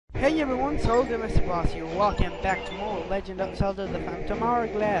Hey everyone, Zelda Mr. Boss here. Welcome back to more Legend of Zelda the Phantom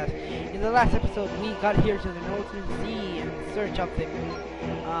Hourglass. In the last episode, we got here to the Northern Sea in search of the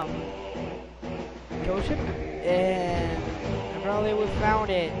ghost ship, and apparently we found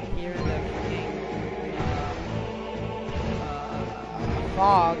it here in the freaking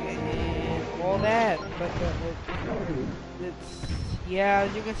fog and all that. But yeah,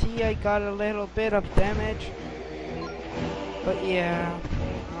 as you can see, I got a little bit of damage. But yeah.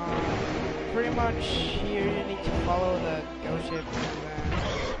 Pretty much here you need to follow the ghost ship and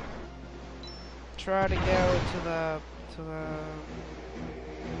then try to go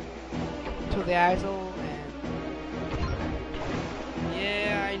to the isle, and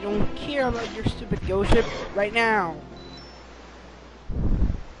yeah, I don't care about your stupid ghost ship right now.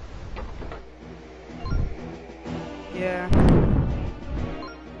 Yeah.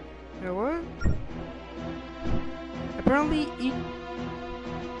 Yeah, what? Apparently it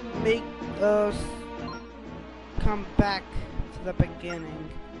make us come back to the beginning.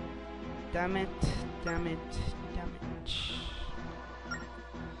 Damn it, damn it, damn it.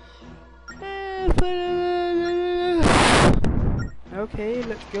 Okay,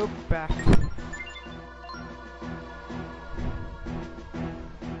 let's go back.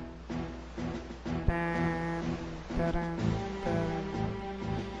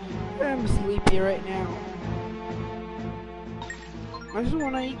 I'm sleepy right now. I just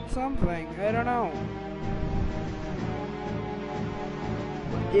want to eat something. I don't know.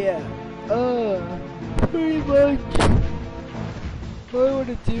 Yeah. Pretty much what I want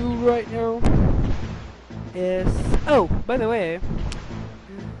to do right now is... Oh, by the way,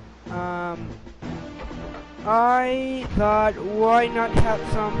 I thought why not have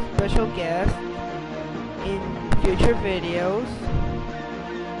some special guests in future videos.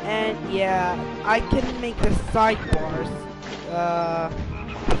 And yeah, I can make the sidebars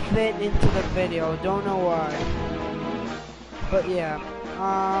fit into the video, don't know why, but yeah,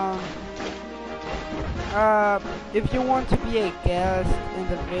 if you want to be a guest in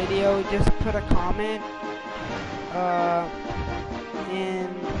the video, just put a comment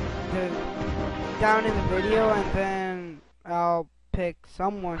down in the video, and then I'll pick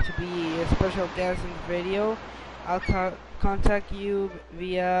someone to be a special guest in the video. I'll contact you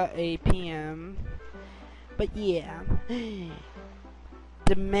via a PM. But yeah,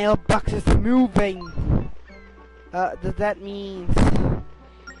 the mailbox is moving. Does that mean?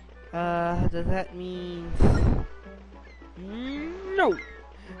 No.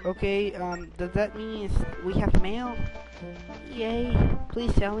 Okay. Does that mean we have mail? Yay!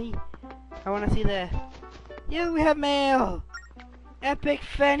 Please tell me. I want to see the. Yeah, we have mail. Epic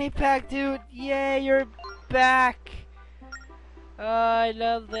fanny pack, dude. Yay! You're back. I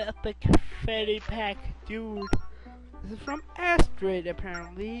love the epic fanny pack, dude. This is from Astrid,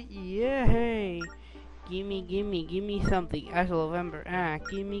 apparently. Yay! Gimme something. Actual November.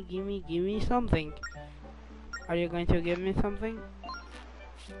 Gimme something. Are you going to give me something?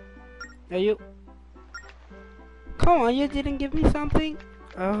 Are you? Come on, you didn't give me something?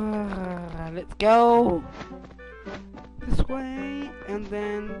 Let's go! This way, and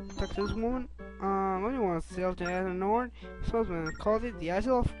then talk to this woman. What do you want to sell to the north? Salesman called it the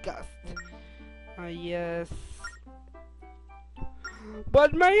Isle of Gust. Yes.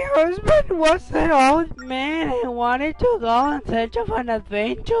 But my husband was an old man and wanted to go in search of an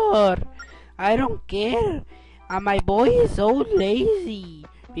adventure. I don't care. And my boy is so lazy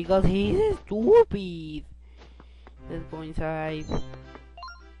because he's stupid. Let's go inside.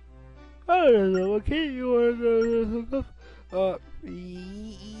 I don't know, okay? You want to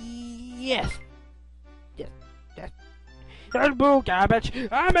yes. Boo, cabbage!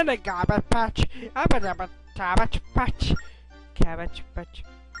 I'm in a garbage patch! I'm in a cabbage patch! Cabbage patch.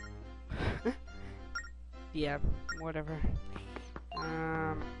 Yeah, whatever.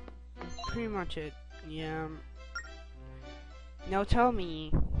 Pretty much it. Yeah. Now tell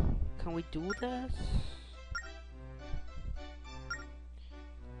me, can we do this?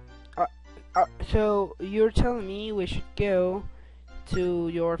 So you're telling me we should go to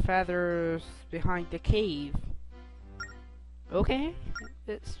your father's behind the cave? Okay,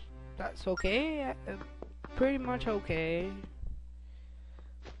 that's okay. Pretty much okay.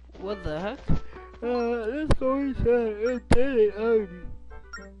 What the heck? Let's go inside.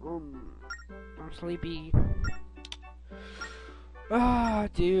 I'm sleepy. Ah,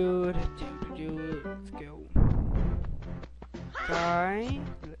 dude, let's go. Die.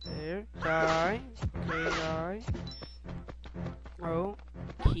 There. Die. Okay, die. Oh,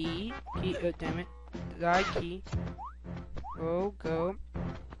 key. Damn it. Die, key. Go.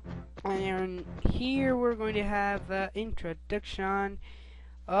 And here we're going to have the introduction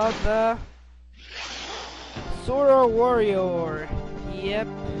of the Sora Warrior. Yep.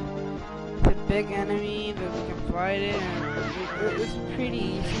 It's a big enemy that we can fight it, and it's pretty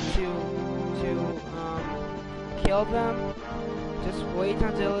easy to kill them. Just wait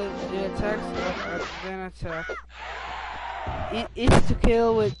until it attacks, then attack. It is to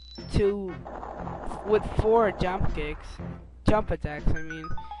kill with 4 jump attacks. I mean,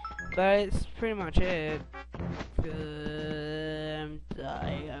 but it's pretty much it. I'm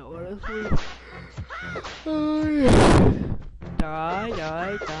dying. I wanna sleep. Die.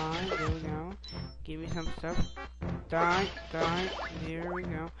 There we go. Give me some stuff. Die. There we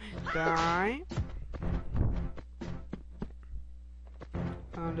go. Die.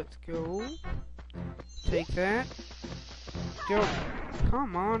 Let's go. Take that. Go.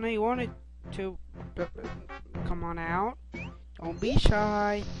 Come on, I wanted to. Come on out. Don't be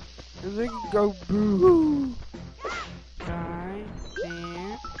shy. And then go boo. Die.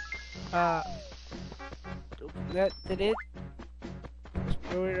 There. That did it.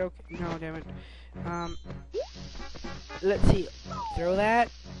 Okay. No, damn it. Let's see. Throw that.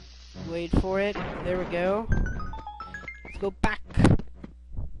 Wait for it. There we go. Let's go back.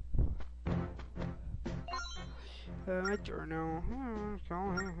 Journal.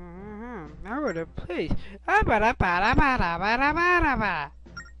 Now we're to place.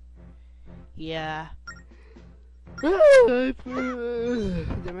 Yeah. Damn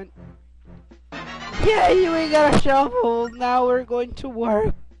it. Yeah, we got a shovel. Now we're going to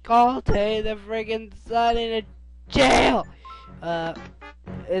work all day in the friggin' sun in a jail.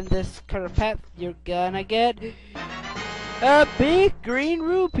 In this kind of path, you're gonna get a big green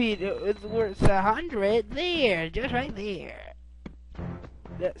rupee. It's worth 100 there, just right there.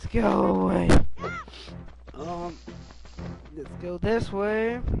 Let's go away. Let's go this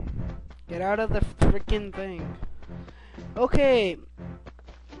way. Get out of the freaking thing. Okay.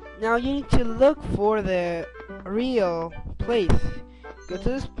 Now you need to look for the real place. Go to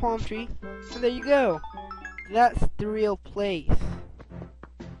this palm tree, and there you go. That's the real place.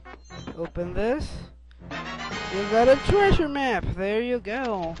 Open this. You got a treasure map. There you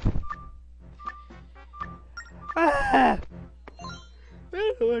go. Ah!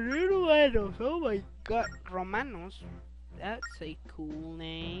 Oh my god, Romanos. That's a cool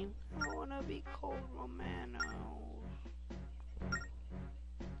name. I wanna be called Romanos.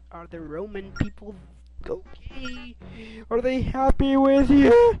 Are the Roman people okay? Are they happy with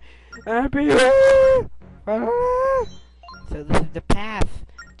you? Happy with you? So this is the path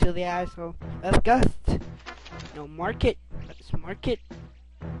to the Isle of August. No, mark it. Let's mark it.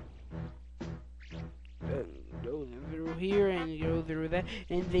 Go through here and go through that,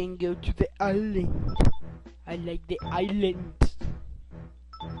 and then go to the island. I like the island.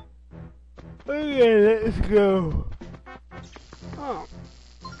 Okay, let's go. Oh.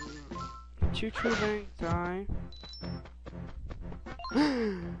 Choo-choo bank, die.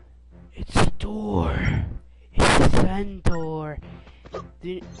 It's a door. It's a sun door.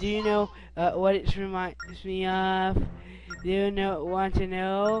 Do you know what it reminds me of? Do you want to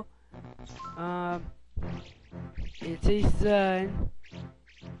know? It's a sun.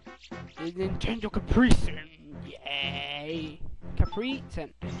 It's Nintendo Capri Sun. Yay! Capri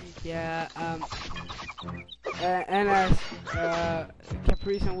Sun. Yeah. And as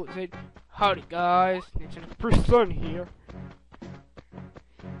Capri Sun would say, howdy guys, Nintendo Capri Sun here.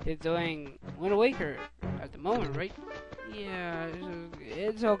 It's doing Wind Waker at the moment, right? Yeah,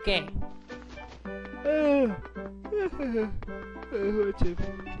 it's okay.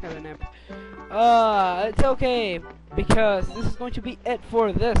 Have a nap. It's okay, because this is going to be it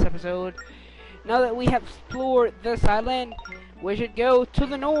for this episode. Now that we have explored this island, we should go to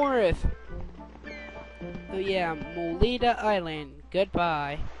the north. So yeah, Molida Island.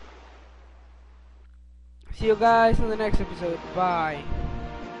 Goodbye. See you guys in the next episode. Bye.